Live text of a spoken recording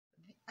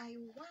I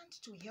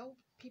want to help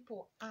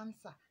people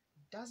answer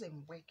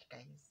doesn't work,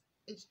 guys.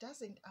 It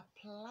doesn't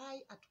apply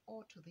at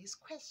all to this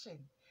question.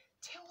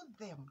 Tell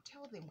them,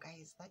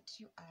 guys, that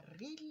you are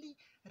really,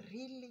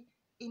 really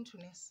into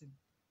nursing.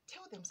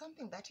 Tell them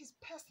something that is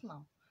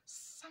personal,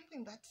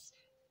 something that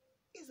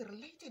is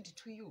related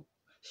to you.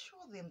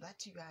 Show them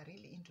that you are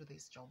really into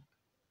this job.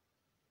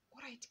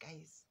 All right,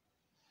 guys.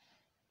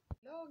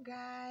 Hello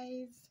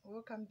guys,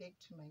 welcome back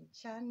to my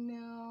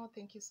channel.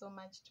 Thank you so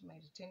much to my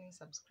returning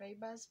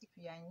subscribers. If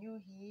you are new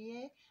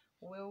here,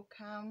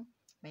 welcome.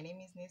 My name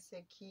is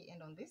Neseki,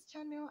 and on this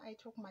channel I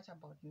talk much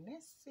about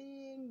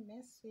nursing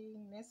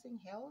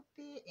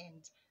healthy,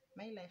 and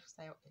my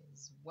lifestyle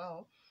as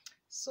well.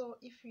 So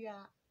if you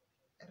are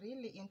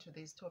really into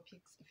these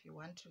topics, if you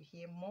want to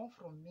hear more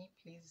from me,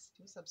 please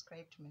do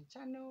subscribe to my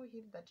channel,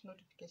 hit that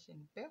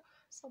notification bell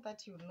so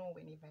that you know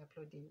whenever I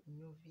upload a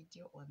new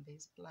video on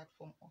this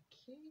platform.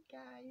 Okay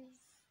guys,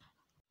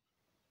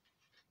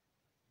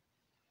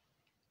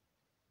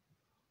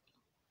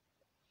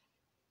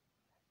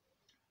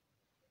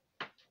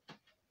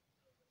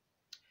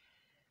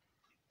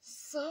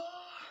 so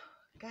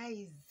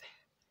guys,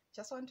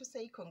 just want to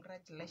say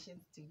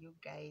congratulations to you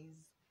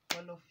guys,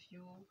 all of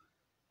you.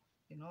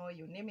 You know,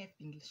 your name have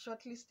been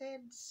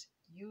shortlisted.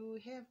 You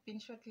have been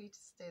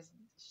shortlisted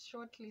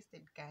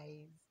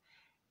guys,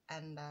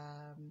 and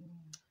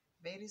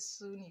very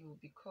soon you will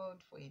be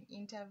called for an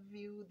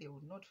interview. They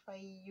will notify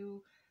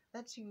you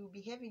that you will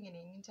be having an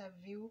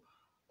interview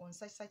on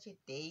such a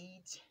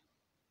date,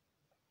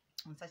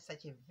 on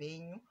such a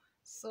venue.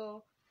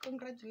 So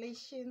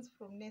congratulations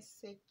from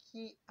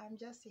Neseki. I'm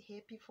just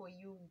happy for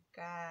you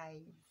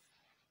guys.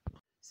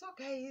 So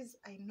guys,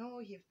 I know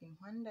you've been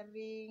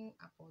wondering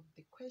about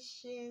the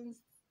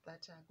questions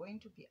that are going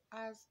to be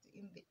asked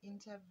in the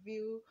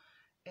interview,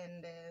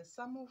 and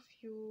some of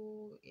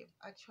you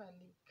have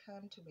actually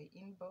come to my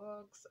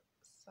inbox.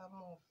 Some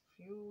of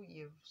you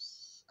have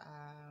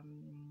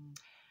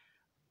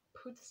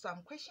put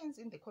some questions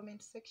in the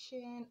comment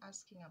section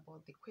asking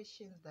about the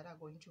questions that are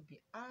going to be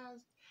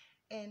asked,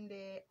 and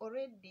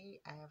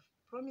already I have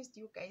promised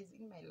you guys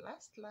in my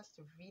last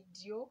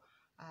video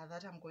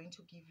that I'm going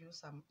to give you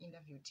some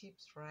interview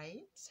tips,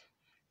 right?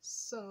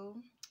 So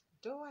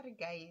don't worry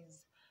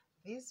guys,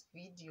 this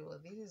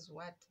is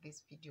what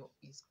this video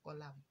is all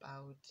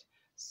about.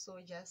 So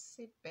just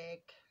sit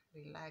back,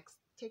 relax,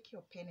 take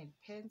your pen and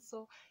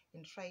pencil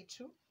and try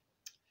to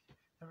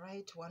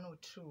write one or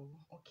two,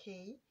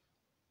 okay?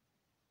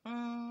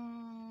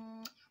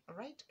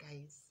 Right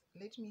guys,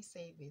 let me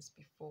say this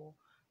before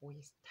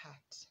we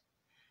start.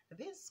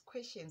 These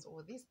questions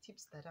or these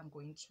tips that I'm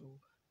going to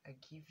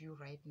give you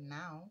right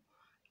now,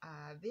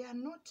 they are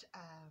not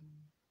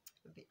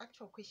the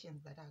actual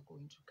questions that are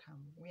going to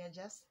come. We are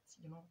just,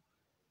 you know,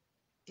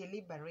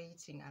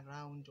 deliberating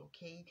around,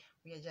 okay?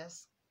 We are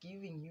just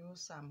giving you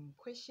some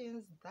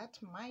questions that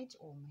might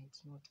or might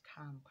not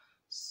come.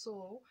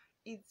 So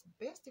it's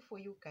best for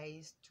you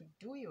guys to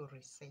do your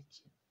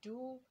research,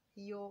 do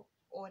your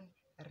own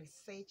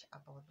research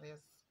about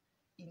this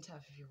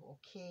interview,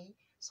 okay?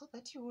 So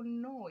that you will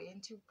know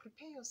and you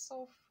prepare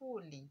yourself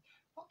fully.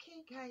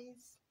 Okay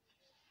guys,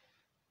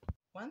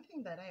 one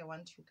thing that I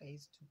want you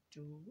guys to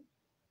do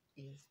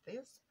is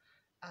this.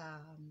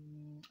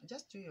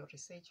 Just do your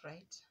research,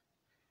 right?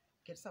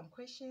 Get some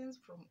questions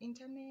from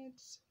internet,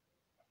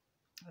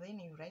 then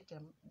you write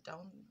them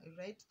down, you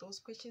write those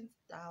questions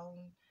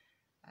down,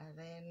 and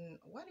then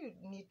what you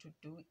need to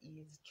do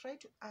is try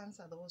to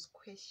answer those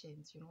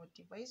questions, you know,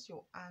 devise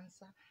your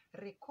answer,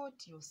 record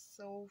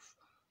yourself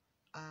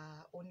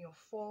on your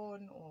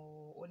phone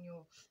or on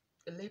your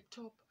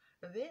laptop,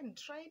 then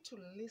try to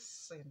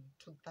listen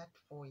to that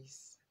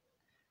voice.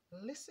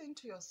 Listen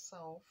to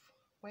yourself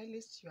while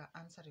you are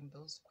answering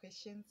those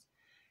questions.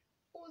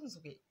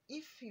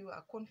 If you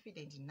are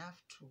confident enough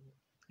to,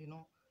 you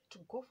know, to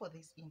go for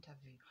this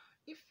interview,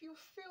 if you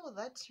feel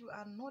that you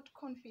are not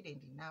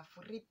confident enough,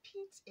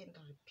 repeat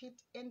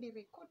and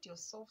record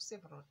yourself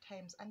several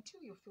times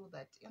until you feel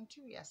that,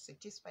 until you are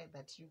satisfied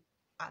that you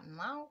are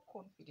now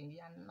confident, you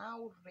are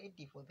now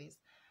ready for this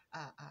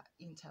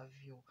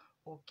interview.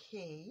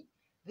 Okay,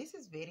 this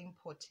is very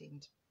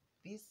important.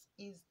 This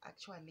is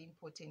actually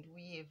important.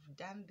 We have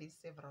done this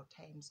several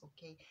times,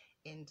 okay,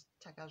 and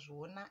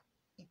takazviona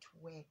it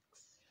works.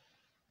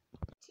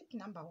 Tip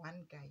number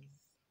one, guys,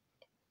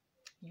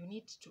 you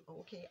need to,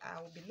 okay,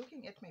 I'll be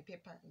looking at my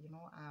paper, you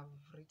know,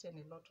 I've written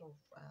a lot of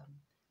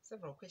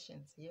several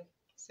questions here,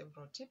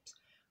 several tips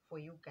for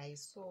you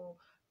guys. So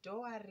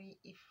don't worry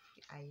if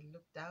I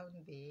look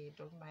down there,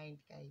 don't mind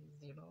guys,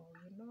 you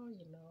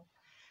know.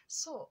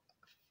 So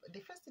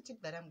the first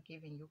tip that I'm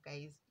giving you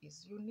guys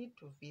is you need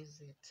to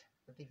visit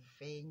the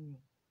venue.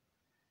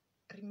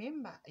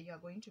 Remember, you are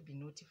going to be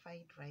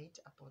notified, right,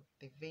 about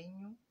the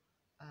venue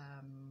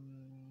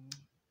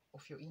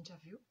of your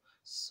interview.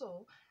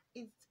 So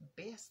it's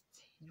best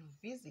you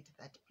visit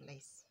that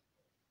place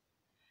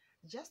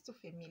just to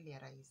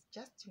familiarize,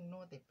 just to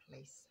know the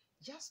place,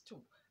 just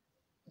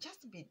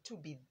to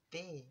be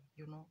there,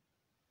 you know.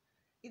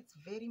 it's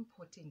very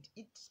important.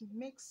 It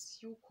makes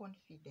you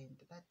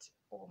confident that,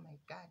 oh my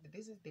God,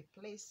 this is the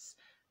place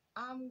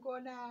I'm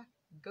gonna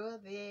go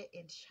there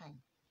and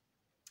shine.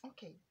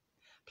 Okay.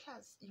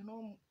 Plus,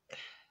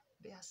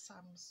 there are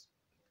some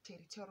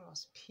territorial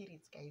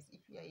spirits, guys.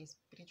 If you are a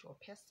spiritual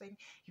person,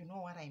 you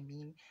know what I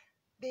mean.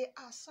 There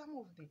are some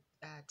of the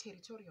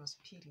territorial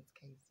spirits,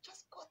 guys.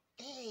 Just go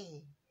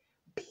there,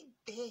 be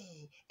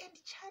there, and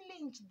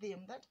challenge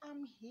them that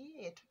I'm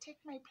here to take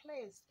my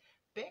place.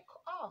 Back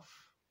off.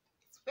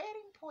 It's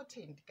very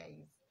important,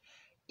 guys.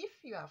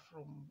 If you are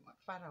from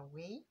far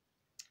away,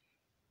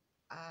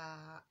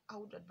 I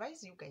would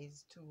advise you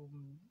guys to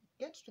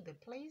get to the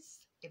place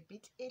a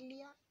bit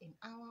earlier, an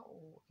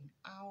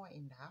hour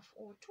and a half,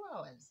 or 2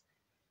 hours,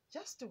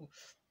 just to,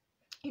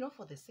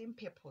 for the same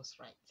purpose,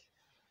 right?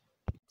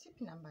 Tip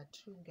number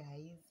 2,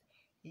 guys,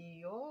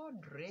 your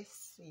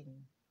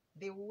dressing.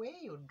 The way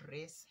you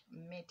dress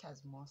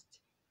matters most.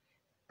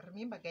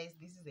 Remember, guys,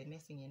 this is a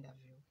nursing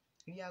interview.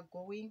 You are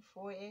going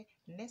for a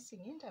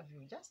nursing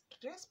interview. Just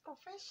dress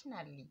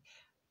professionally.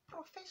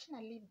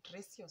 Professionally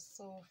dress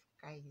yourself,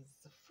 guys.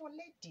 For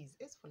ladies,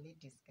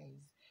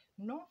 guys,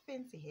 no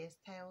fancy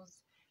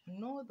hairstyles,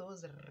 no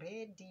those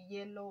red,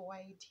 yellow,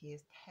 white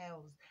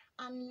hairstyles,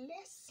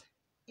 unless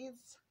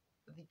it's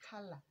the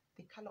color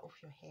of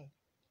your hair.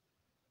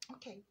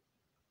 Okay,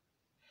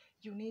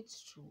 you need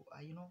to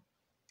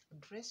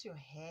dress your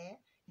hair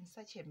in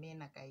such a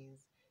manner,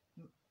 guys.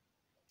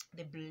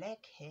 The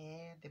black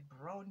hair, the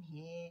brown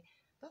hair,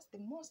 that's the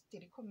most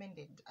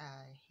recommended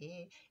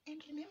hair.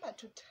 And remember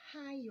to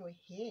tie your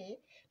hair.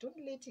 Don't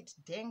let it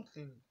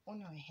dangle on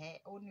your hair,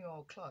 on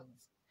your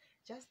clothes.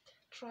 Just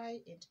try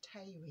and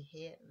tie your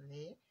hair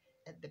there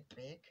at the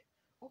back.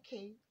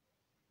 Okay,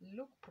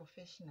 look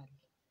professionally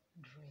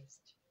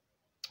dressed.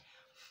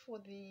 For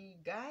the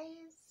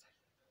guys,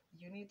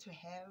 you need to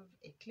have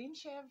a clean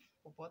shave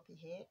for both the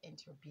hair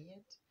and your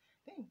beard.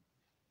 Then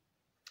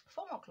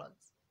formal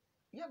clothes.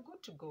 You're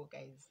good to go,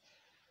 guys.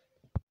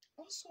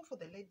 Also for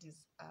the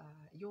ladies,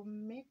 your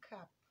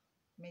makeup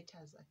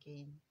matters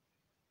again.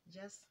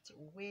 Just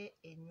wear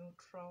a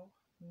neutral,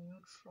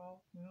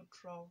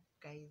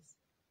 guys.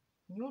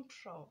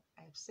 Neutral.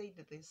 I've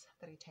said this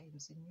 3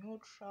 times.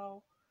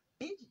 Neutral.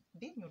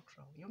 Be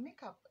neutral. Your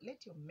makeup,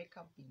 let your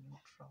makeup be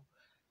neutral.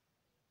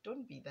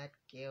 Don't be that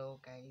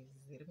girl, guys.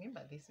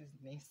 Remember, this is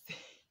Nessie.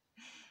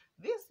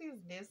 This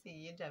is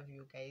Nessie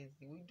interview, guys.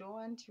 We don't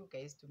want you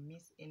guys to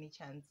miss any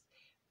chance.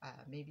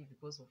 Maybe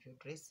because of your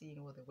dressing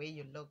or the way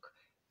you look.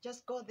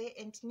 Just go there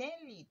and nail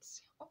it.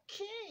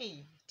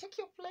 Okay, take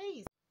your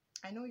place.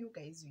 I know you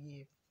guys,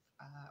 you've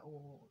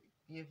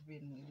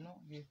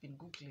been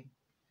googling,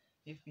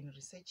 you've been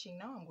researching.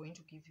 Now I'm going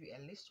to give you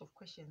a list of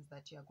questions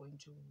that you are going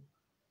to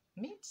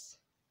meet. It's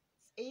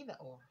either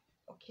or.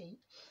 Okay,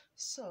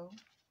 so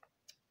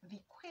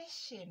the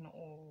question,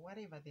 or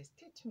whatever the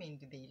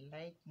statement they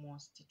like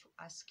most to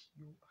ask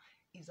you,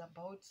 is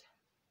about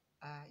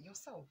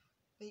yourself.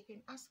 They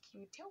can ask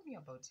you, tell me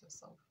about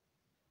yourself.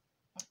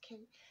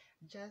 Okay,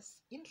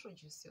 just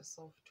introduce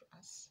yourself to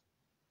us.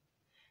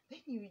 Then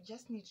you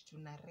just need to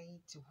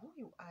narrate who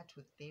you are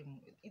to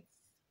them. It's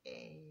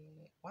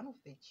one of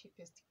the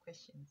cheapest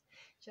questions.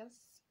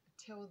 Just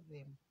tell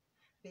them.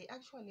 They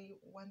actually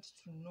want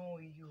to know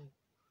you,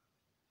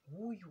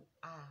 who you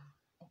are.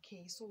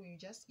 Okay, so you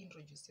just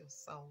introduce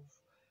yourself,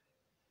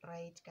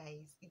 right,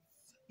 guys?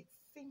 It's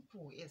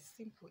simple as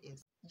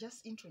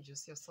just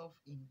introduce yourself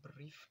in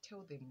brief.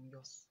 Tell them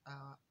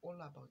all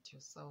about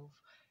yourself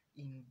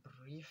in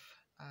brief.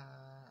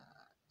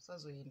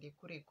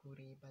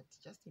 But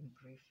just in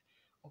brief.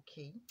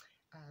 Okay.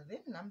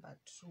 Then number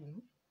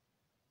 2,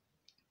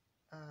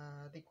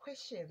 the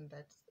question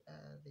that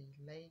they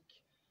like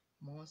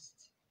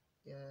most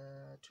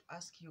to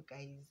ask you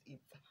guys is,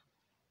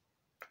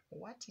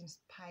 what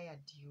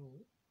inspired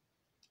you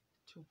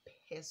to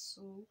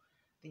pursue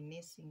the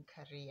nursing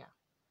career?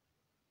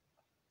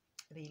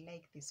 They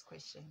like this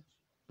question.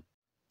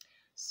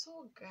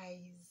 So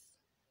guys,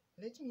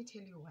 let me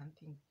tell you one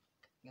thing,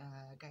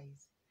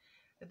 guys.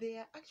 They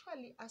are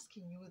actually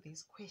asking you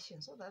these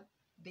questions so that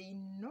they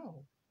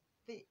know,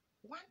 they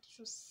want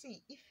to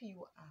see if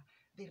you are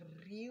the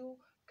real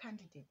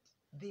candidate,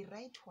 the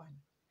right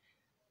one,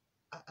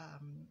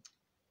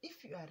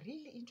 if you are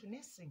really into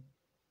nursing.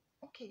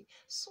 Okay,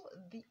 so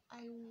the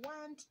I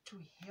want to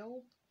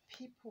help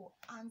people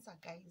answer,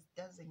 guys,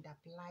 doesn't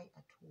apply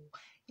at all.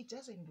 It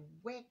doesn't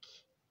work.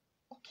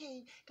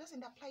 Okay,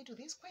 doesn't apply to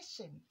this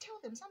question. Tell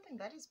them something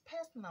that is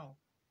personal,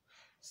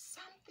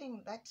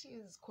 something that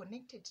is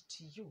connected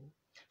to you.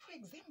 For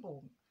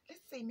example,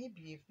 let's say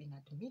maybe you've been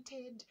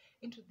admitted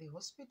into the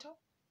hospital,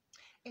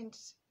 and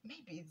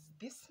maybe it's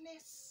this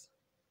nurse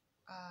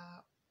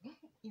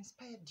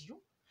inspired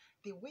you.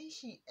 The way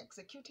she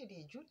executed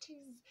her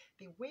duties,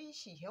 the way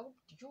she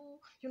helped you,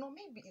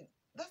 maybe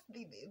that's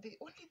the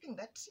only thing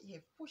that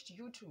have pushed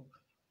you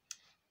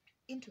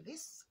into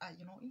this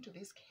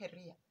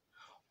career.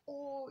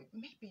 Or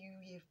maybe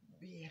you have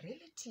a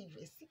relative,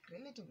 a sick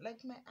relative.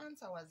 Like my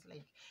answer was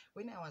like,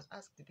 when I was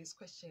asked this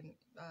question,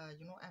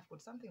 I've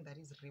got something that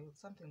is real,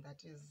 something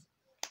that is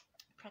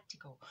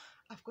practical.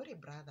 I've got a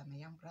brother, my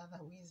young brother,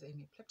 who is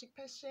an epileptic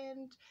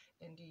patient,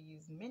 and he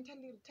is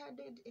mentally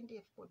retarded, and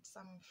they've got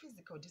some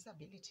physical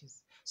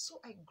disabilities. So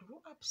I grew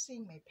up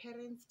seeing my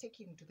parents take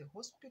him to the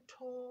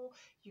hospital,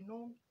 you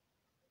know,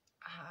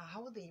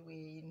 how they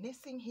were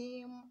nursing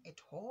him at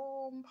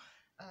home,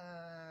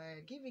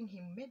 giving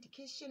him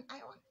medication.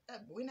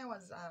 When I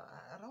was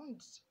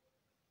around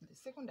the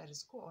secondary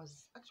school, I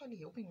was actually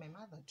helping my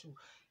mother to,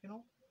 you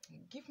know,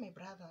 give my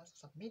brother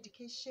some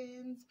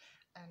medications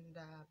and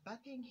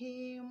bathing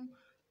him,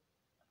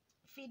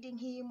 feeding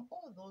him,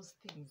 all those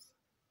things.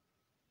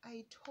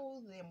 I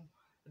told them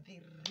the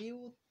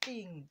real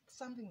thing,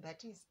 something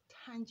that is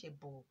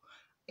tangible.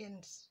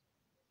 And,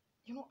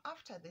 you know,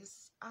 after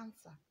this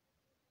answer,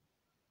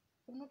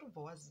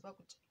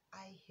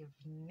 I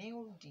have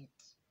nailed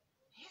it.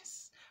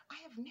 Yes, I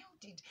have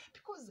nailed it,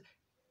 because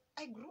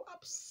I grew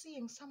up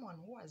seeing someone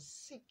who was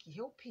sick,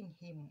 helping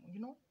him, you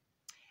know,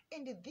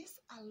 and this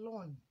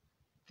alone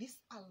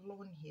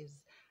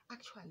has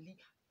actually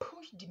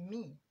pushed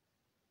me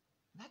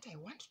that I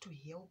want to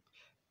help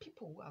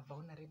people who are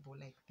vulnerable,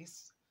 like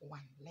this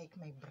one, like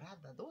my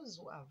brother, those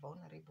who are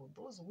vulnerable,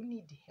 those who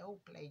need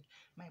help, like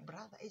my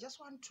brother. I just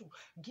want to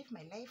give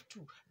my life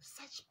to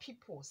such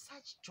people,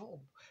 such job.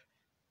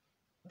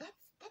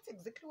 That's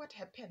exactly what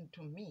happened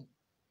to me.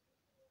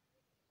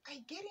 I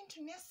get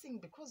into nursing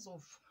because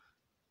of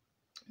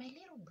my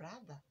little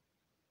brother.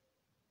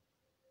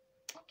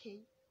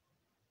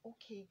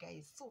 Okay,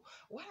 guys. So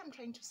what I'm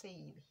trying to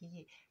say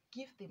here,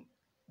 give them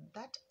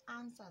that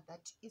answer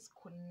that is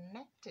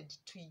connected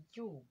to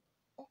you.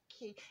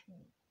 Okay,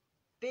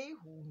 they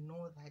who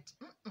know that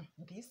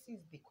this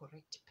is the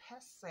correct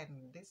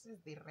person, this is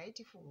the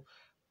rightful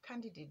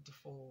candidate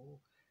for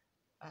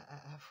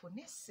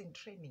nursing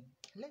training.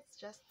 Let's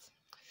just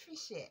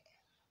fish it.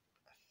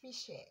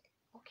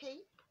 Okay.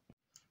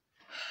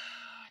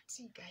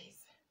 See,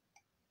 guys.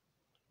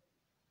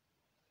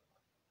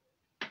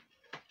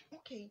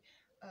 Okay,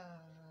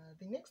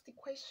 the next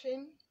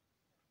question: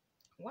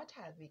 what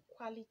are the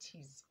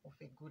qualities of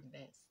a good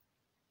nurse?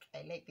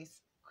 I like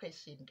this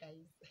question,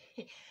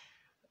 guys.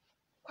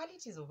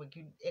 Qualities of a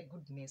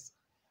good nurse.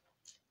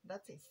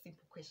 That's a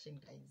simple question,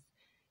 guys.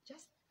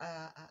 Just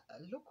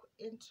look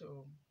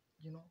into,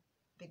 you know,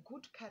 the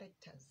good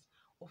characters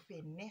of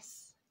a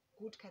nurse.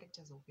 Good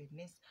characters of a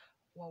nurse.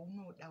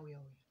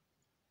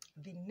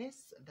 The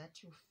nurse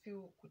that you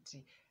feel could,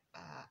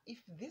 if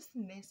this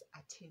nurse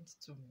attends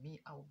to me,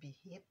 I'll be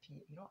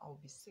happy, you know, I'll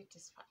be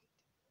satisfied.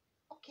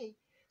 Okay,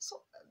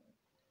 so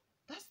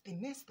that's the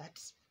nurse that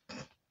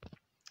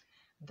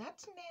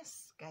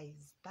nurse,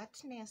 guys,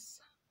 that nurse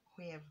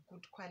who have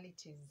good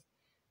qualities,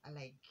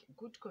 like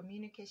good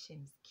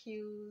communication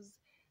skills,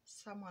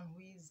 someone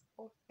who is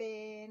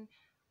open,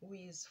 who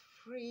is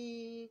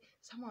free,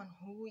 someone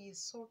who is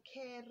so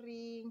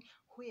caring,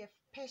 who have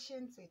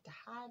patience at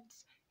heart,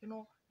 you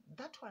know,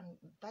 that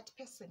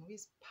person who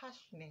is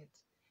passionate,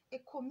 a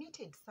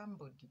committed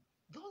somebody.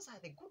 Those are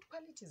the good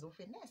qualities of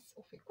a nurse,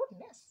 of a good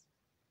nurse.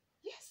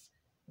 Yes,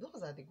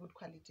 those are the good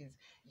qualities.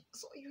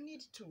 So you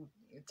need to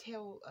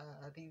tell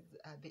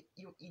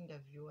your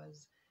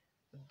interviewers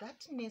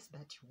that nurse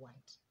that you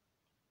want,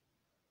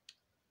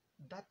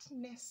 that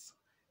nurse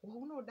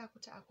waunoda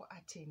kuti ako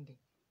attende,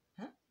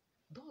 huh?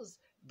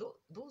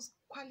 those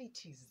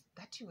qualities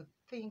that you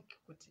think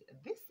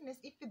this nurse,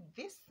 if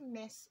this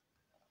nurse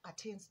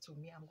attends to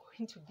me, I'm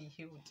going to be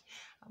healed,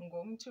 I'm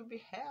going to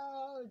be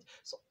held.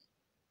 So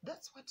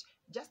that's what,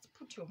 just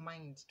put your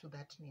mind to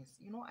that nurse.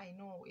 You know, I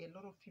know a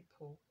lot of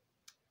people,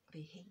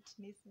 they hate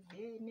nurses.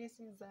 Yeah,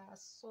 nurses are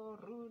so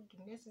rude,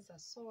 nurses are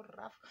so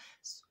rough.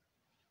 So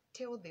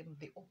tell them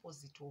the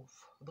opposite of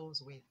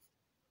those words.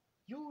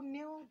 You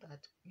know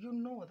that you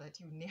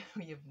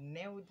have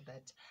nailed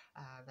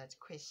that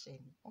question.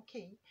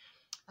 Okay.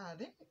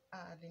 Then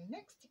the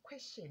next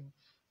question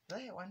that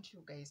I want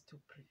you guys to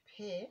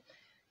prepare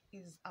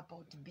is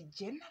about the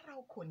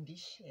general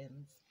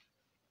conditions,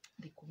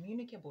 the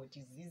communicable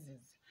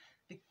diseases,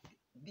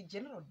 the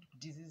general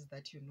disease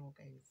that you know,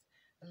 guys,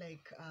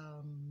 like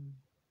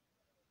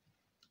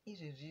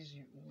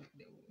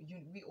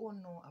we all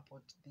know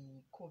about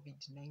the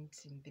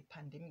COVID-19, the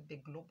pandemic, the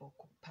global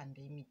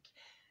pandemic.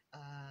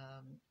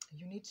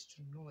 You need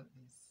to know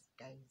this,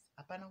 guys.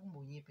 Apana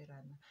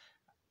kumbonyeperana.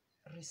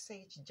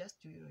 Research, just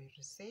do your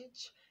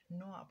research,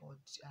 know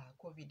about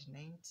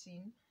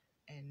COVID-19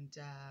 and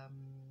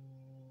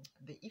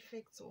the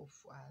effects of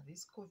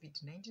this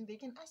COVID-19. They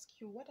can ask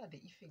you, what are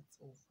the effects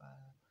of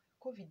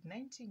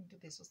COVID-19 to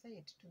the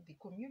society, to the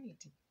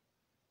community?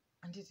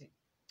 And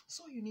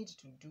so you need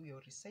to do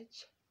your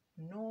research,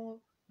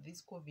 know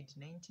this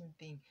COVID-19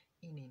 thing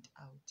in and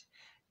out.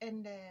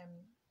 And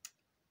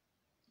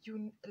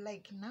you,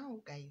 like now,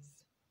 guys,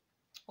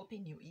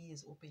 open your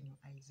ears, open your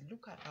eyes,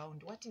 look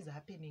around. What is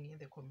happening in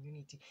the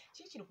community?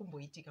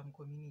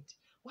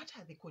 What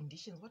are the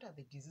conditions? What are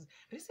the diseases?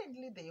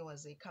 Recently, there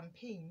was a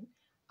campaign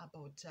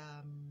about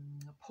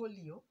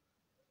polio.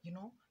 You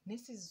know,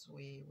 nurses were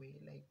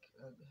like,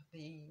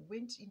 they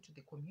went into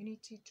the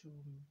community to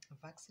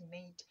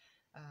vaccinate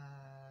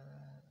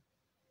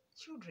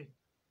children.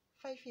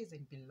 5 years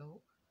and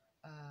below,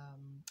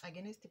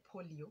 against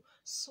polio.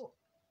 So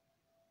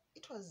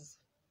it was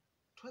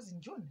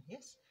in June.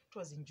 Yes, it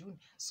was in June.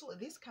 So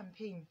this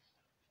campaign,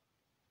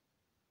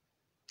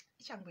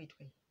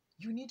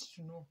 you need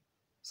to know.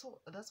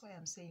 So that's why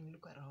I'm saying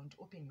look around,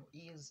 open your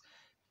ears.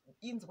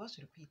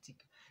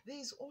 There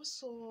is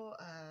also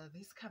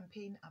this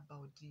campaign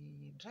about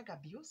the drug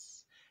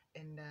abuse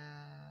and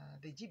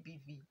the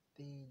GBV,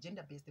 the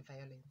gender-based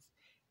violence.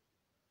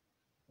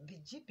 The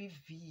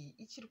GBV,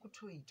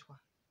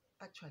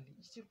 actually,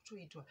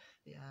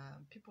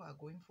 people are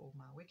going for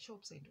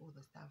workshops and all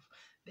the stuff.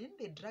 Then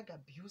the drug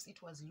abuse,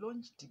 it was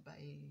launched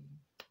by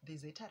the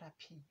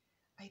Z-Therapy.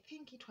 I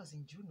think it was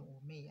in June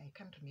or May. I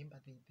can't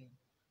remember the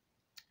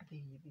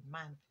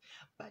month.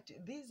 But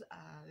these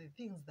are the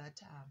things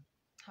that are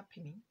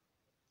happening.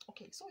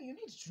 Okay, so you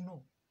need to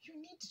know. You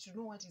need to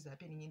know what is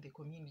happening in the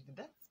community.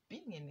 That's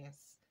being a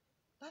nurse.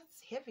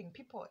 That's having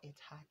people at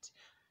heart.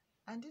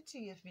 And it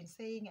you have been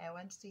saying, I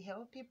want to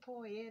help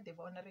people, the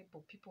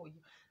vulnerable people.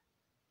 You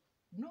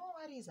know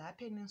what is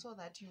happening so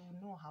that you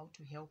know how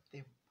to help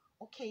them.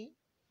 Okay.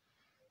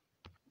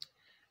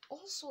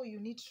 Also, you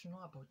need to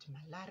know about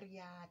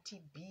malaria,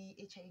 TB,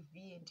 HIV,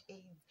 and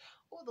AIDS.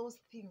 All those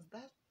things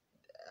that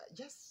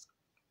just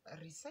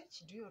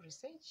research, do your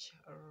research,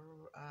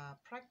 or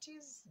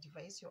practice,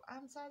 devise your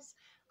answers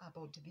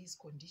about these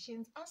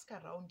conditions. Ask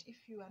around.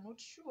 If you are not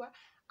sure,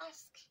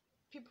 ask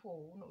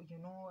people,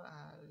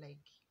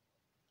 like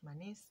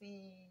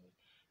Manesi,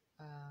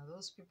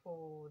 those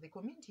people, the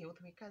community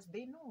health workers,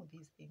 they know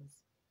these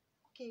things.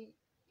 Okay,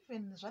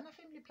 even Jana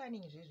family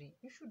planning,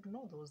 you should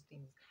know those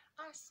things.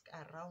 Ask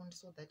around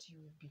so that you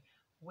will be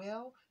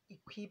well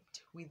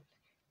equipped with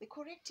the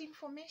correct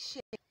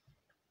information.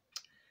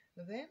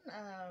 Then,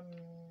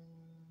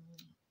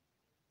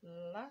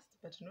 last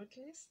but not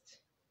least,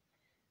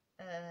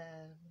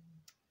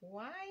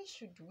 why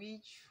should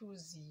we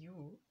choose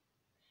you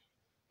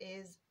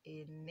as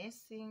a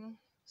nursing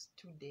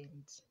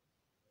student?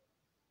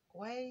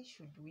 Why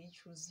should we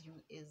choose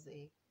you as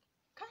a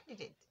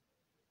candidate?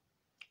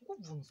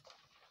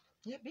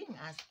 You're being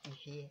asked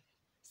here.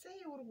 Say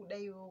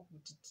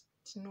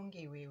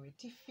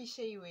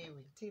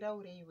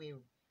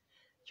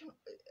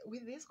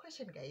with this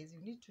question, guys,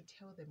 you need to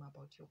tell them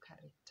about your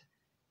character.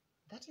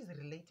 That is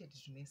related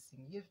to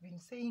nursing. You've been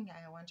saying,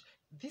 I want,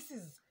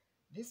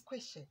 this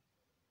question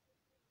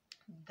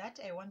that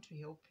I want to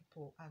help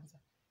people answer.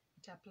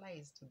 It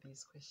applies to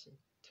this question.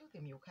 Tell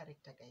them your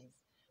character, guys.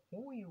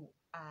 Who you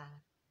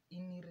are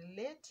in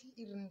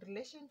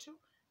relation to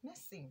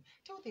nursing.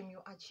 Tell them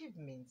your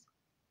achievements.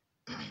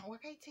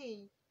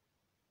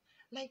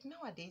 Like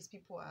nowadays,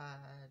 people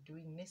are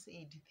doing nurse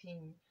aid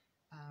thing.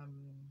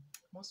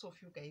 Most of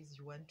you guys,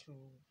 you want to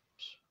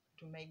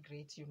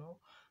migrate,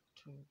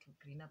 to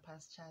greener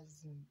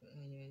pastures.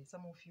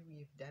 Some of you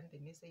have done the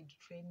nurse aid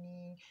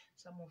training.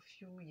 Some of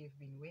you have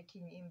been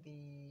working in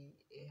the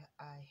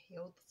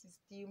health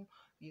system.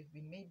 You have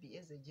been maybe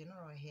as a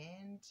general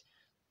hand,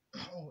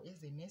 or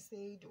as a nurse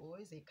aid, or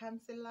as a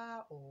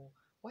counselor, or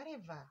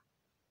whatever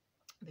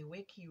the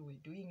work you were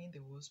doing in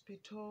the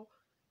hospital.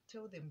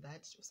 Tell them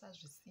that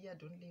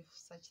don't leave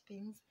such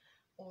things.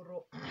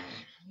 Or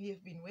you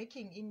have been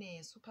working in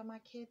a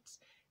supermarket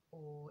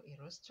or a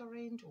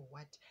restaurant or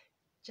what.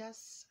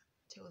 Just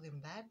tell them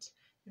that,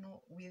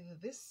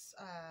 with this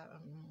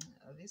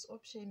this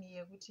option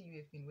here, you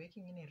have been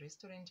working in a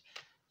restaurant,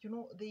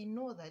 they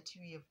know that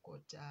you have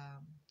got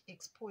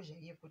exposure,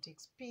 you have got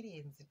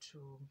experience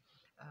to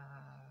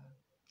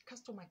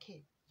customer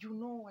care. You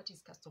know what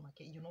is customer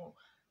care.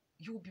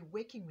 You'll be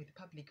working with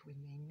public when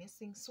you're in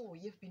nursing. So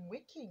you've been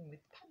working with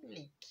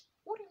public.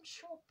 Uri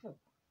mshop,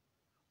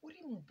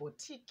 uri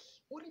boutique,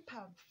 uri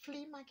pa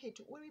flea market,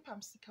 uri pa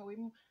msika we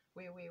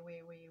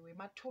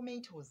ma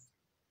tomatoes,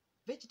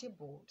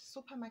 vegetable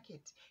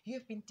supermarket. You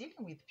have been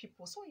dealing with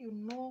people, so you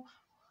know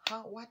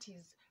what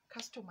is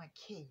customer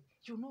care.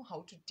 You know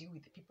how to deal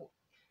with people.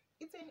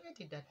 It's an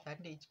added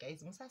advantage,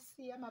 guys.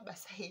 Musasiya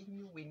mabasa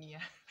enyu when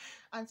you're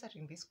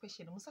answering this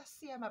question.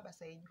 Musasiya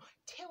mabasa enyu.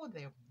 Tell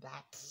them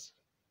that.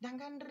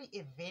 Dangandri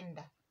a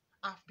vendor.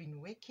 I've been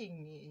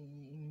working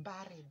in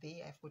Mbare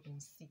there. I've got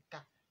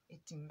Msika.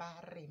 At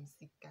Mbare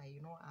Msika,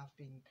 I've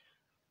been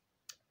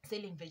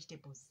selling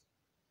vegetables.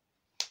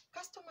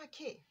 Customer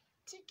care.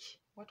 Tick.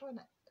 What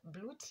one?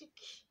 Blue tick.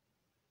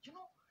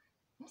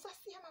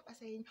 Musasiya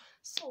mabasa enyu.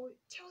 So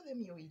tell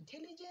them your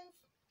intelligence.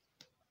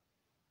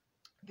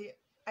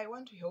 I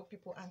want to help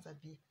people answer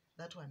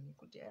that one.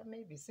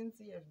 Maybe since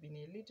you have been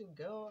a little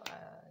girl,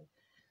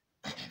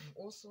 I've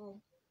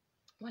also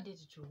wanted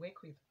to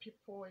work with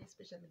people,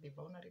 especially the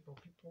vulnerable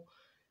people.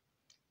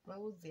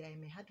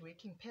 I'm a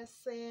hardworking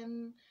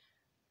person.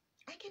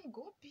 I can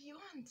go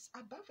beyond,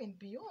 above and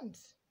beyond.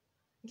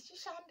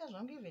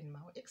 Even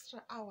now,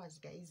 extra hours,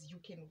 guys. You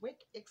can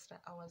work extra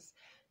hours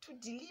to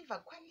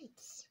deliver quality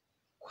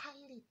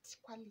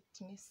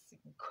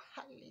nursing,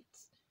 quality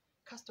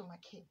customer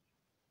care.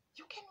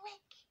 You can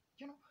work,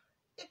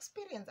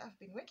 experience. I've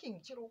been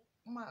working,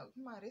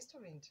 my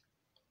restaurant.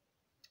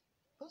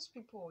 those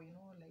people, you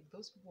know, like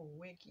those people who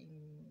work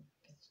in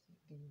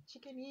the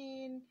chicken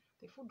inn,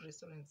 the food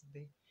restaurants,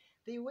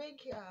 they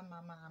work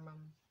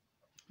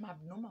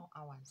abnormal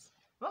hours.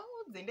 Well,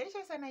 the day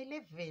is an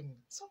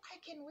 11, so I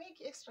can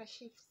work extra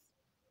shifts.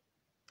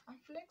 I'm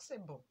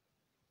flexible.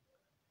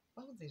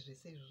 Well,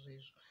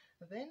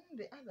 then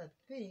the other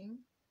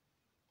thing,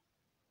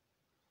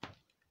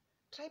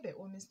 try by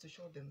all means to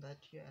show them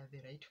that you are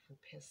the rightful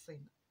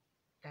person,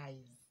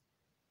 guys.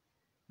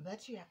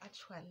 That you are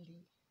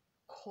actually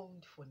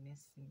called for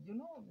nursing. You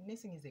know,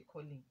 nursing is a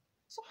calling.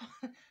 So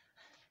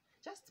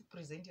just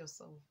present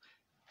yourself.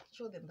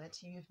 Show them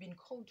that you've been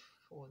called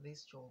for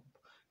this job.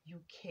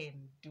 You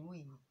can do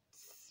it,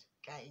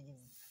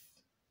 guys.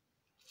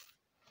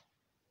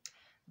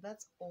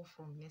 That's all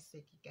from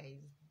Neseki,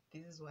 guys.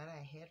 This is what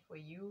I had for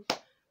you.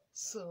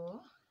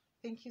 So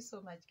thank you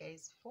so much,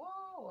 guys, for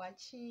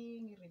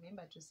watching.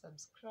 Remember to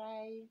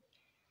subscribe,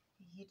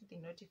 hit the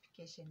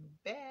notification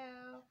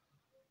bell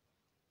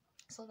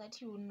so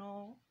that you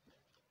know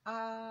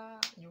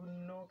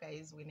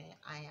guys, when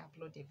I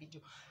upload a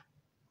video.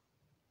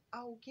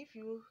 I'll give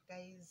you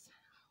guys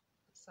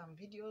some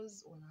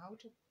videos on how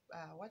to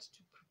what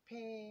to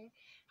prepare,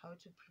 how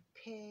to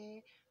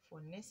prepare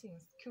for nursing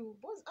school.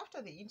 Because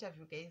after the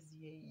interview, guys,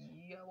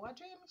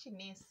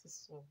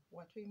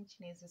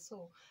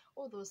 so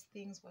all those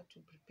things, what to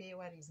prepare,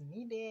 what is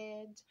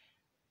needed,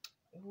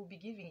 we'll be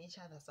giving each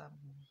other some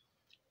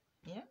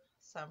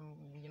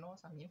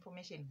some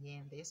information here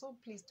and there. So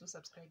please do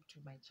subscribe to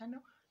my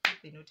channel,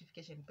 hit the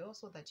notification bell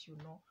so that you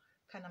know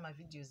kanama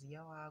videos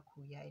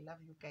yawakuya. I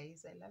love you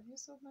guys. I love you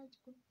so much.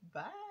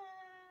 Goodbye.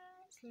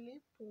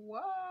 Sleep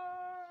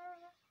well.